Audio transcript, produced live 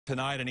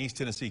Tonight, an East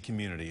Tennessee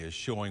community is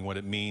showing what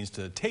it means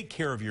to take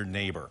care of your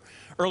neighbor.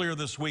 Earlier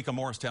this week, a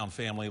Morristown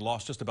family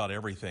lost just about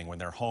everything when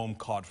their home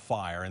caught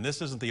fire. And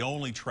this isn't the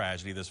only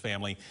tragedy this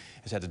family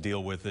has had to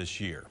deal with this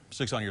year.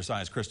 6 on Your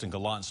Side's Kristen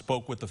Gallant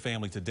spoke with the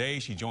family today.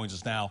 She joins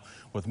us now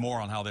with more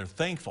on how they're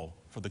thankful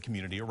for the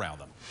community around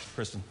them.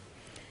 Kristen.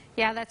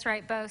 Yeah, that's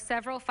right, Bo.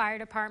 Several fire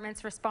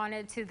departments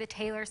responded to the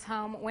Taylor's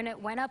home when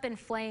it went up in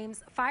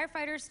flames.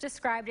 Firefighters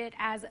described it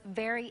as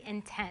very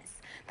intense.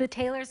 The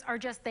Taylors are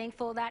just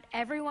thankful that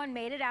everyone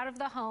made it out of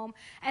the home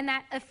and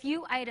that a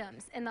few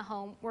items in the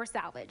home were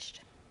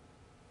salvaged.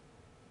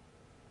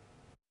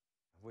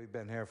 We've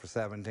been here for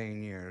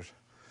 17 years.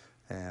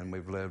 And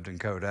we've lived in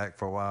Kodak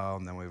for a while,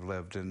 and then we've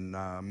lived in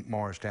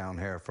Morristown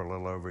here for a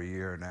little over a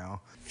year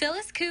now.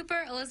 Phyllis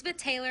Cooper, Elizabeth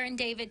Taylor, and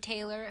David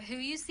Taylor, who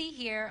you see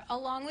here,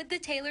 along with the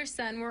Taylor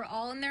son, were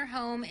all in their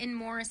home in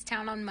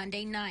Morristown on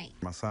Monday night.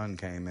 My son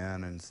came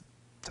in and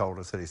told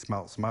us that he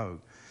smelled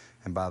smoke.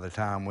 And by the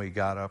time we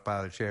got up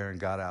out of the chair and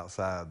got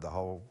outside, the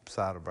whole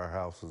side of our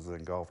house was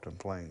engulfed in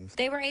flames.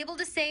 They were able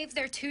to save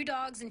their 2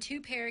 dogs and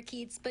 2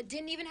 parakeets, but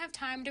didn't even have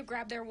time to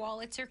grab their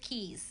wallets or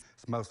keys.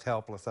 It's the most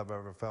helpless I've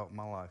ever felt in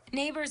my life.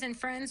 Neighbors and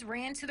friends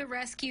ran to the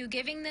rescue,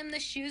 giving them the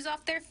shoes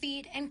off their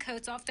feet and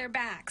coats off their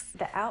backs.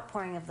 The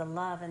outpouring of the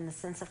love and the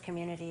sense of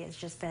community has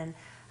just been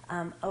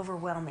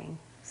overwhelming,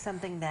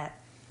 something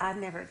that I've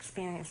never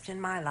experienced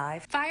in my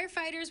life.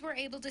 Firefighters were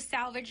able to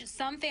salvage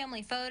some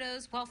family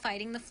photos while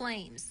fighting the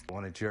flames.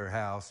 When it's your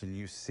house and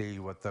you see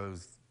what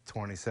those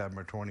 27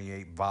 or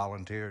 28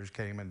 volunteers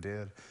came and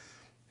did,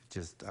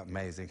 just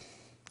amazing.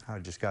 I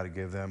just got to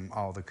give them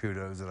all the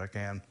kudos that I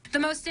can. The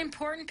most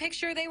important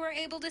picture they were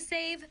able to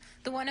save,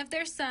 the one of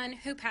their son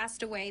who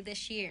passed away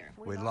this year.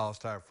 We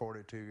lost our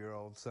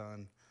 42-year-old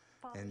son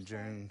in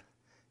June.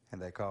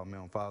 And they called me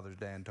on Father's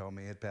Day and told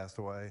me he had passed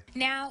away.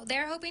 Now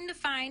they're hoping to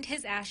find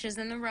his ashes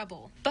in the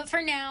rubble. But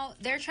for now,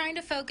 they're trying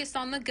to focus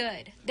on the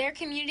good. Their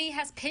community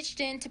has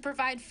pitched in to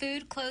provide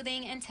food,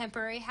 clothing, and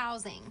temporary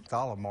housing.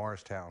 All of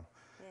Morristown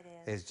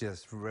has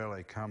just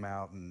really come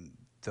out, and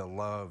the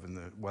love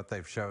and what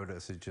they've showed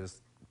us is just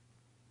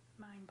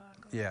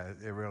mind-boggling. Yeah,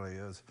 it really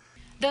is.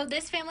 Though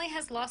this family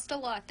has lost a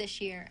lot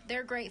this year,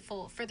 they're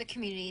grateful for the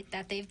community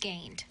that they've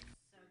gained.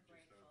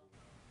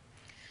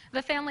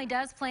 The family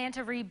does plan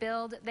to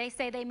rebuild. They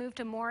say they moved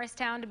to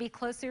Morristown to be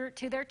closer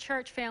to their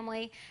church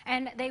family,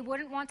 and they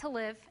wouldn't want to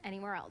live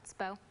anywhere else.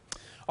 Bo?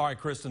 All right,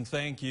 Kristen,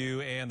 thank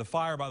you. And the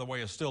fire, by the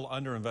way, is still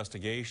under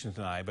investigation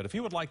tonight. But if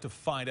you would like to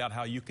find out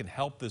how you can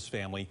help this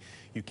family,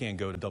 you can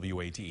go to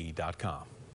WATE.com.